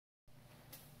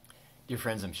Dear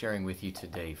friends, I'm sharing with you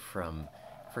today from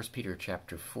 1 Peter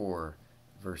chapter 4,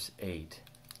 verse 8,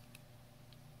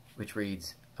 which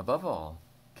reads, "Above all,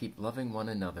 keep loving one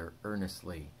another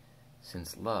earnestly,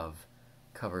 since love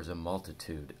covers a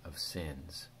multitude of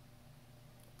sins."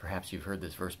 Perhaps you've heard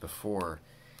this verse before.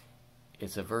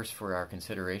 It's a verse for our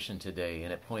consideration today,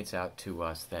 and it points out to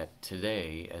us that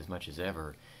today, as much as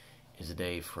ever, is a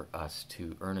day for us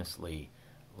to earnestly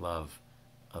love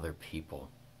other people.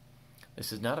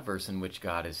 This is not a verse in which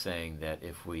God is saying that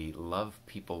if we love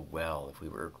people well, if we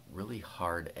work really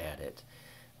hard at it,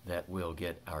 that we'll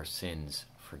get our sins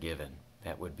forgiven.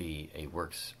 That would be a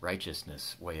works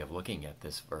righteousness way of looking at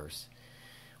this verse.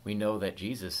 We know that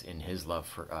Jesus, in his love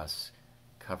for us,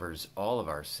 covers all of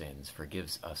our sins,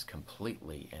 forgives us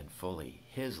completely and fully.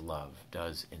 His love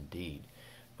does indeed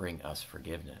bring us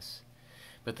forgiveness.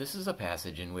 But this is a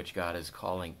passage in which God is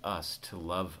calling us to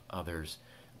love others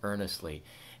earnestly,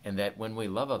 and that when we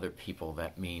love other people,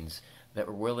 that means that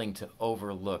we're willing to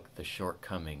overlook the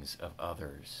shortcomings of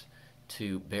others,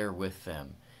 to bear with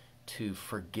them, to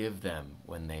forgive them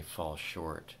when they fall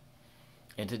short,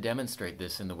 and to demonstrate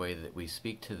this in the way that we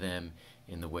speak to them,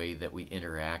 in the way that we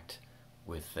interact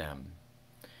with them.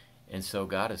 And so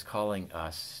God is calling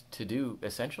us to do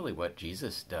essentially what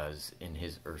Jesus does in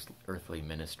his earthly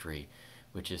ministry,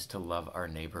 which is to love our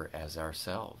neighbor as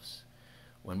ourselves.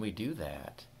 When we do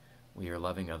that, we are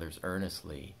loving others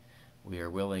earnestly. We are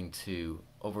willing to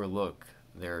overlook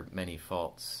their many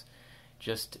faults,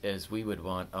 just as we would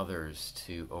want others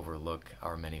to overlook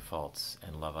our many faults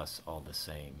and love us all the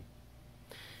same.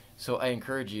 So I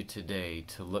encourage you today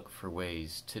to look for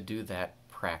ways to do that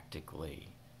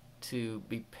practically, to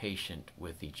be patient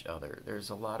with each other. There's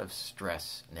a lot of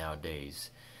stress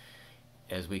nowadays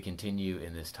as we continue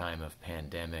in this time of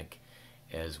pandemic,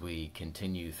 as we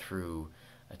continue through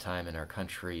a time in our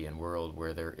country and world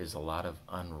where there is a lot of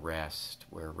unrest,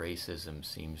 where racism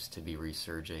seems to be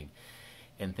resurging,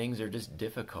 and things are just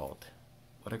difficult.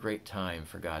 What a great time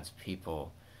for God's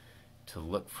people to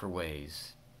look for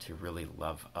ways to really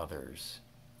love others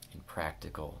in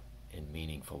practical and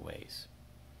meaningful ways.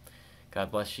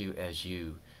 God bless you as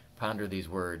you ponder these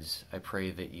words. I pray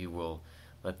that you will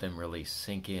let them really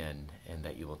sink in and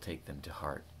that you will take them to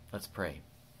heart. Let's pray.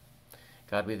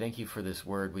 God, we thank you for this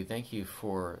word. We thank you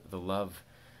for the love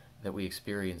that we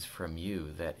experience from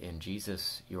you, that in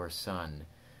Jesus, your Son,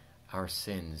 our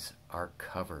sins are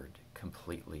covered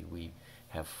completely. We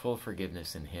have full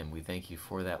forgiveness in him. We thank you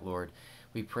for that, Lord.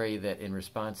 We pray that in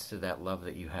response to that love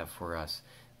that you have for us,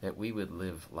 that we would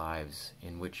live lives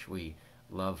in which we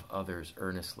love others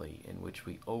earnestly, in which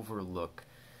we overlook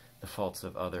the faults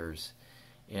of others,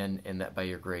 and that by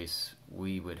your grace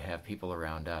we would have people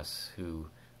around us who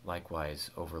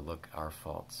likewise overlook our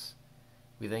faults.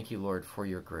 We thank you, Lord, for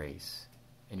your grace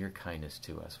and your kindness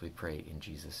to us. We pray in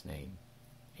Jesus' name.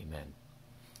 Amen.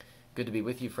 Good to be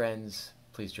with you, friends.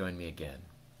 Please join me again.